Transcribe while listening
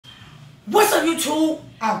What's up, YouTube?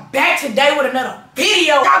 I'm back today with another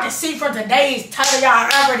video. Y'all can see from today's title, y'all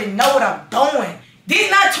already know what I'm doing. This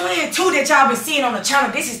is not Twin 2 that y'all been seeing on the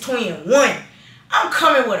channel. This is Twin 1. I'm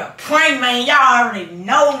coming with a prank, man. Y'all already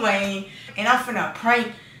know, man. And I'm finna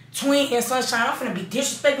prank Twin and Sunshine. I'm finna be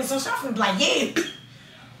disrespecting Sunshine. I'm finna be like, yeah,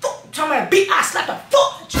 talking about beat, I slapped the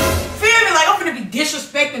fuck. Feel me? Like, I'm finna be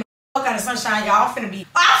disrespecting the fuck out of Sunshine, y'all. I'm finna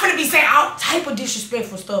be saying all type of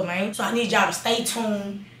disrespectful stuff, man. So I need y'all to stay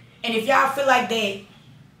tuned. And if y'all feel like that,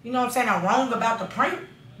 you know what I'm saying, I'm wrong about the prank,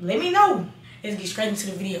 let me know. Let's get straight into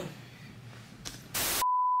the video.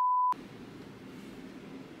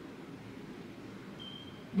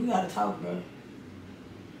 We gotta talk, bro.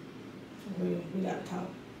 For real, we gotta talk.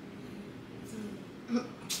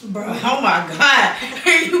 Bro, oh my God.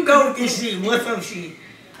 Here you go with this shit. What's up, shit?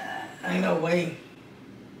 Ain't no way.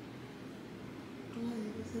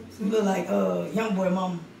 You look like young boy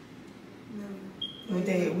mama. No. With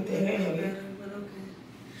that hair. But okay.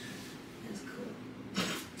 That's cool.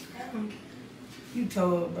 I don't care. You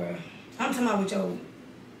told, bro. I'm talking about with your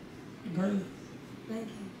green. Thank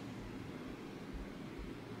you.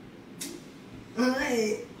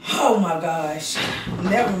 Wait. Oh my gosh.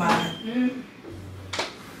 Never mind.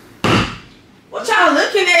 What y'all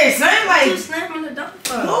looking at, son? Like, You slamming the door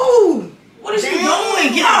for? move. What is you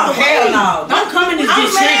doing? Get out the way. Hell no. Don't come in this I'm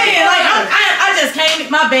bitch mad. shaking. Like, I just came.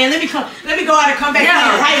 My bad. Let me go out and come back in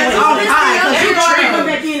the right way. Oh, Let me go out and come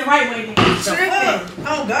back in the right way. Tripping.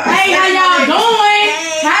 Oh God. Hey, how y'all doing?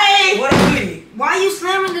 Hey. What up with it? Why you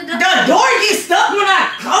slamming the door? The door gets stuck when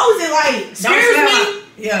I close it. Like,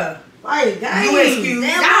 excuse me. Yeah. Like, dang. You excuse.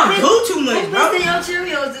 Y'all do too much, Who bro. missed your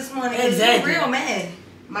Cheerios this morning? Exactly. You real mad.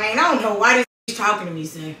 Man, I don't know why this talking to me,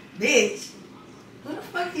 son. Bitch. Who the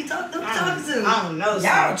fuck you talking to? I don't know. Y'all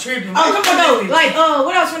son. tripping. Oh, come on, though. Like,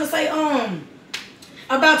 what I was gonna say,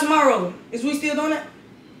 about tomorrow. Is we still doing it?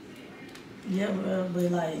 Yeah, bro,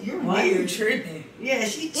 but like, You're why weird. you tripping? Yeah,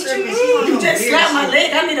 she What tripping. you She mean? on You no just weird slapped my shit.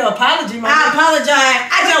 leg. I need an apology, my I nigga. apologize.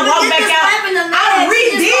 I just walked back out. I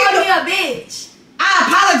redid She the. just called me a bitch. I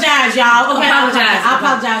apologize, y'all. Okay, I Apologize.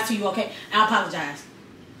 apologize to you. Okay, I apologize.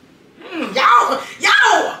 Y'all.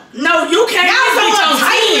 No, you came in Y'all this bitch so on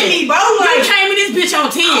uptight with 10. me, bro. You Like, came in this bitch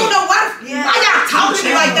on 10. I don't know why. Yeah. Why y'all talking to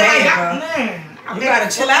me like that? Like, bro. man, You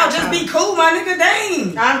gotta chill out. Just be cool, my nigga.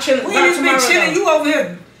 Dang. I'm chilling. We in this bitch chilling. You over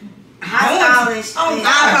here. Hostile and shit.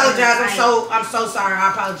 I apologize. I'm so sorry. I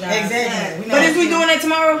apologize. Exactly. But is we doing that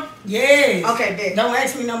tomorrow? Yes. Okay, bet. Don't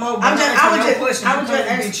ask me no more. I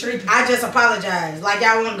just apologize. Like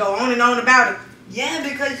y'all want to go on and on about it. Yeah,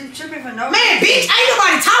 because you tripping for no Man, reason. bitch, ain't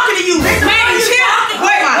nobody talking to you. Man, chill.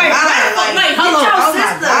 Wait, hold on. your Oh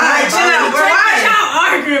my sister. God, Like, chill out, bro. Why Y'all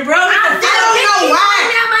arguing, bro. I don't know why.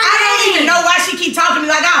 down my I don't name. even know why she keep talking to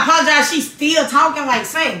me. Like I apologize. She's still talking like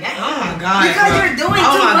saying, damn. Oh my God. Because you're doing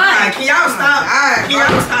Oh too my God. much. Can y'all stop? Can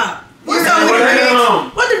y'all stop? What's up with the Reg?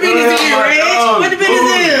 What the business is, Reg? What the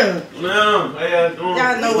business is? No, how y'all doing?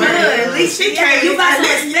 Y'all know what Good. it At is. least She yeah, came. you got some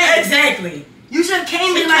respect. Exactly. You should have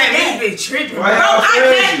came She in like came in that. this bitch tripping, Why bro. y'all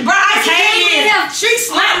crazy? I came in. Yeah. She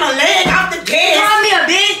slapped my leg off the You desk. called me a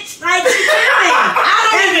bitch. Like, she tripping. I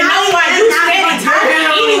don't even know why you steady talking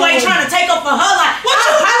anyway, trying to take up for her. Like,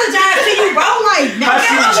 I apologize to you, bro. Like, How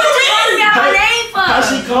she- what you You mean? got her name for? How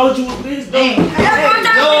she called you a bitch, though? Damn. That's what I'm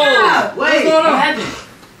talking about. Wait. What happened?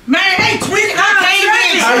 Man, they tweaking. I came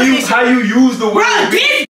in. How you use the word Bro, bitch?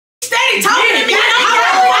 bitch, steady talking to me. Yeah.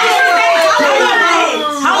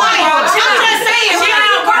 Hold on. I'm just saying.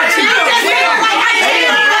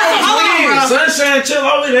 Sunshine, chill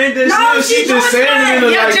out. It ain't that No, serious. She she just doing saying it in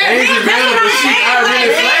a like angry manner, but she not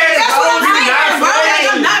really flashing. That's what I'm She not saying, bro. Like, I'm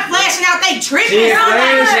flashing. not flashing out. They She tripping. ain't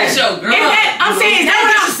flashing. your girl. I'm saying, is that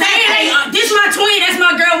what I'm saying? This my twin, that's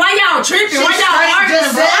my girl. Why y'all tripping? Why y'all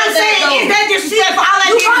arguing, bro? I'm saying, is that disrespectful? All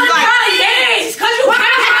I You did call was her like, girl, yes. Cause you call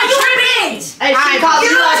her tripping. Hey, she called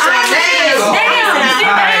you out your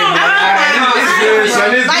name.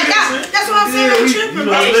 like that's what I'm saying. They tripping,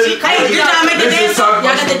 bro. Hey, did y'all make the dance? Y'all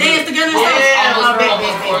got the dance together and stuff?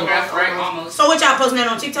 Almost choreographed, right? Almost. So what y'all posting that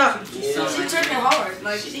on TikTok? She tripping hard.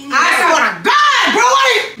 Like, she I swear to God, bro.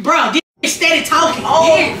 Bro, this bitch steady talking.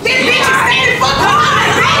 Oh, this bitch is steady fucking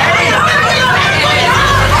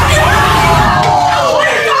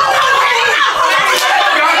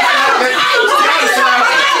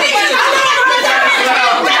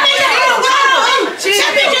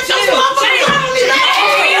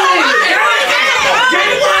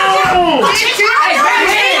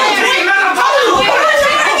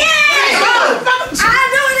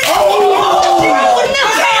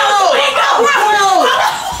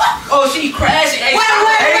Oh, she crashing. Hey,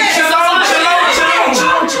 chill out.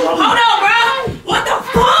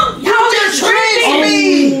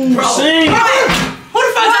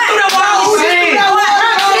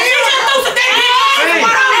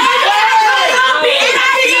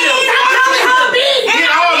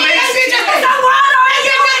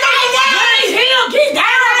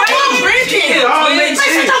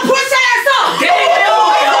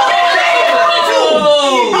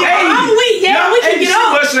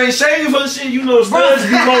 studs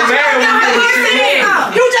be more mad when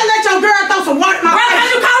you You just let your girl throw some water in my Bro, face.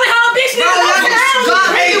 cause you calling her a bitch, nigga.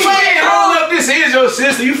 hold up, this is your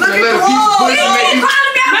sister. You finna let a piece of pussy make you.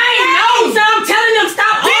 Man, no, so I'm telling them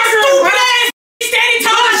stop arguing, bro. Steady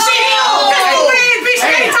talking shit.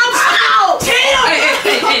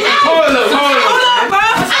 Hold up, bro.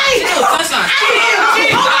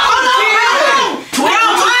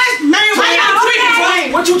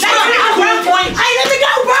 What you trying to get cool points? Hey, let me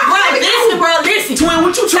go, bro. Listen. Twin,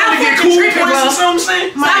 what you trying to get cool points or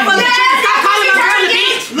something? Stop calling my girl a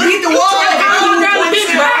bitch. Leave the wall. Call my girl a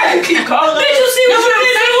bitch, bro. Keep calling her. Bitch, you see what you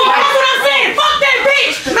did to me? That's what I'm saying. Fuck that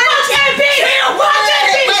bitch. Fuck that bitch. Fuck that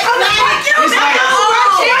bitch. I'm gonna fuck you. It's like,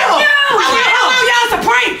 It's a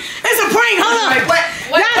prank. It's a prank. Hold on.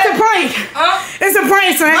 That's a prank. It's a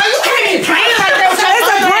prank, son. You can't even prank like that.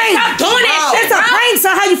 It's a prank. Stop doing that shit, It's a prank,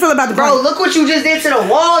 son. How you feel about the prank? Bro, look what you just did to the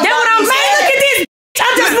wall. That's what I'm saying. Look at this.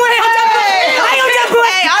 I'm just playing.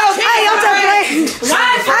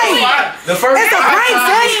 the first It's a prank,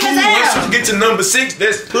 son. once you get to number 6,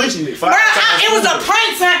 that's pushing it. 5 times. It was a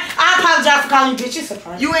prank, son. I apologize for calling you bitch. It's a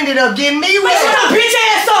prank. You ended up getting me with Shut your bitch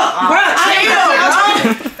ass up, bro. I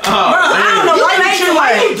don't know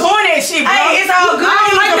why you doing that shit, bro. Hey, it's all good. I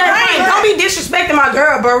don't like that prank. Don't be disrespecting my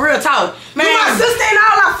girl, bro. Real talk. Man, you my sister and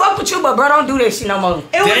all. I fuck with you, but bro, don't do that shit no more.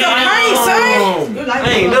 It was a prank, son.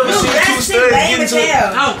 I ain't never seen 2 studs get into it.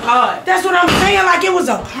 Oh God, that's what I'm saying. Like it was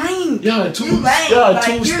a prank. Y'all 2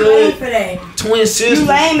 You're studs, lame for that. twin sisters, You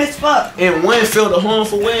lame as fuck. and one felt a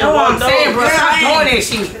harmful way. That's what I'm saying, bro. Stop doing that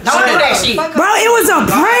shit. Don't do that shit. Bro, it was a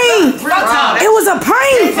prank. It was a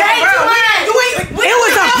prank. It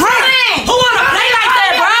was a prank. Who wanna play like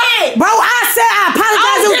that, bro? Bro, I said I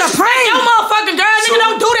apologize. It was a prank. Your motherfucking girl, nigga,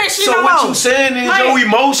 don't do that shit So no what more. you saying is your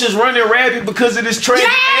emotions running rapid because of this tragic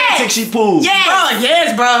antics she pulled. Yes, bro.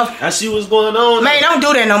 Yes, bro. I see what's going on. Man, don't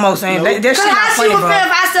do that no more, son. That shit not How she funny, would bro. feel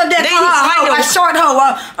if I stepped that They car was hoe, like a short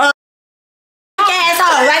hoe,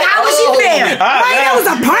 asshole? Like, how would she feel? Man, it was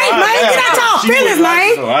a prank, man. Get out your feelings,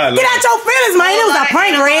 man. Get out your feelings, man. It was a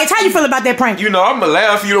prank, Reg. How you feel about that prank? You know, I'ma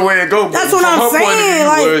laugh either way it go. But That's what from I'm her point of saying, view,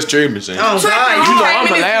 like- was treatment, saying. Oh, God. You know,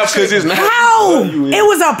 I'ma laugh because it's not. How? It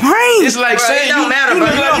was a prank. It's like Bro, saying it don't matter, bro.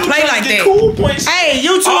 look You don't play trying like to get that. Cool points. Hey,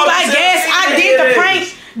 YouTube, All I the guess time. I did the prank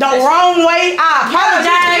the wrong way. I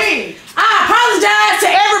apologize. I apologize to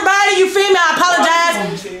everybody. You feel me? I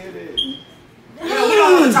apologize. We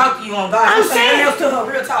don't want to talk to you on God. I'm saying- else to her.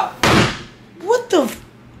 Real talk. What the?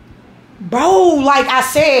 Bro, like I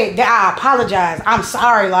said, that I apologize. I'm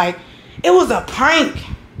sorry. Like, it was a prank.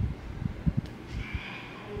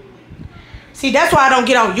 See, that's why I don't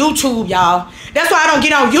get on YouTube, y'all. That's why I don't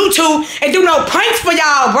get on YouTube and do no pranks for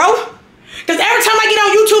y'all, bro. Because every time I get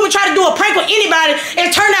on YouTube and try to do a prank with anybody,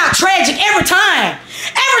 it turned out tragic every time.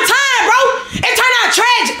 Every time, bro. It turned out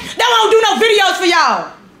tragic. That's why I don't do no videos for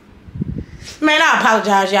y'all. Man, I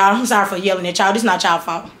apologize, y'all. I'm sorry for yelling at y'all. This is not y'all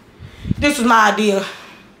fault. This was my idea.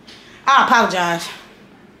 I apologize.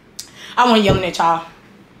 I wasn't yelling at y'all.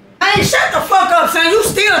 Hey, shut the fuck up, son. You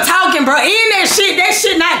still talking, bro. End that shit. That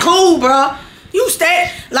shit not cool, bro. You stay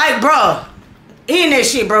like, bro. End that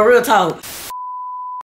shit, bro. Real talk.